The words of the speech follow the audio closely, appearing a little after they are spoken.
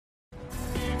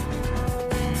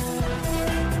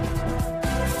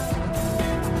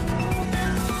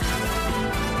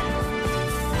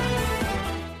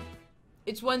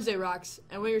It's Wednesday, Rocks,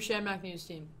 and we're your Shamrock News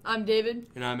team. I'm David.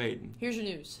 And I'm Aiden. Here's your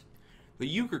news. The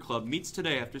Euchre Club meets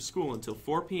today after school until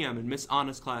 4 p.m. in Miss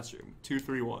Anna's classroom,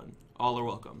 231. All are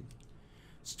welcome.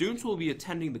 Students who will be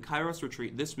attending the Kairos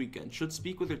retreat this weekend should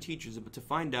speak with their teachers to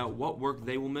find out what work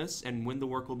they will miss and when the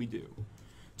work will be due.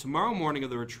 Tomorrow morning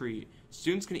of the retreat,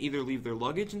 students can either leave their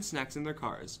luggage and snacks in their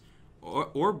cars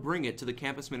or bring it to the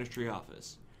campus ministry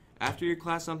office. After your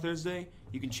class on Thursday,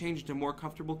 you can change into more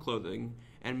comfortable clothing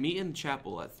and meet in the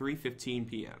chapel at 3:15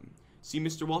 p.m. See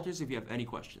Mr. Walters if you have any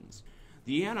questions.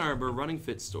 The Ann Arbor Running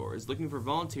Fit store is looking for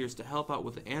volunteers to help out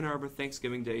with the Ann Arbor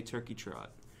Thanksgiving Day Turkey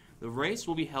Trot. The race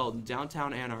will be held in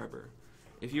downtown Ann Arbor.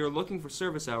 If you are looking for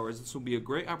service hours, this will be a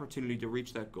great opportunity to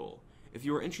reach that goal. If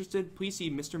you are interested, please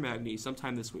see Mr. Magny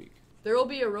sometime this week. There will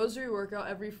be a rosary workout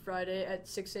every Friday at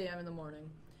 6 a.m. in the morning,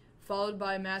 followed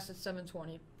by Mass at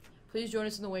 7:20. Please join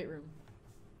us in the weight room.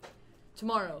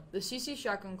 Tomorrow, the CC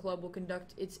Shotgun Club will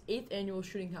conduct its 8th annual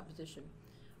shooting competition.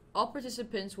 All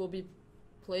participants will be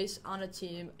placed on a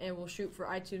team and will shoot for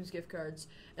iTunes gift cards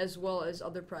as well as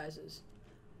other prizes.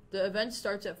 The event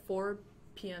starts at 4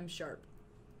 p.m. sharp.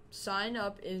 Sign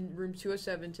up in room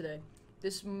 207 today.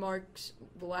 This marks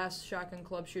the last Shotgun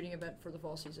Club shooting event for the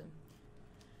fall season.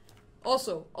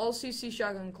 Also, all CC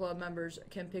Shotgun Club members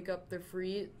can pick up their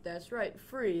free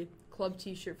club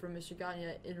t-shirt from Mr.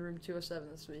 Gagne in room 207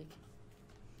 this week.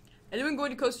 Anyone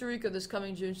going to Costa Rica this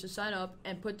coming June should sign up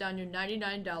and put down your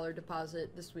 $99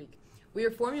 deposit this week. We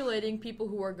are formulating people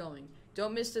who are going.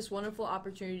 Don't miss this wonderful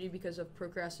opportunity because of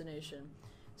procrastination.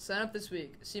 Sign up this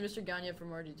week. See Mr. Gagne for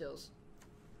more details.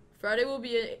 Friday will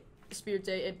be a Spirit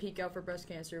Day and Peek Out for breast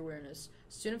cancer awareness.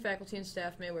 Student, faculty, and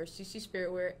staff may wear CC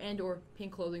Spirit wear and or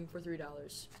pink clothing for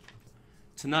 $3.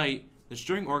 Tonight, the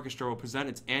String Orchestra will present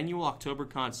its annual October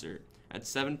concert at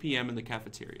 7 p.m. in the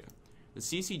cafeteria. The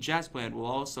CC Jazz Band will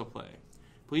also play.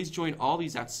 Please join all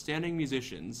these outstanding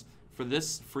musicians for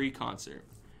this free concert.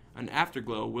 An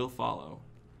afterglow will follow.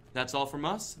 That's all from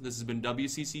us. This has been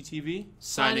WCC TV,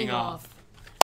 signing off.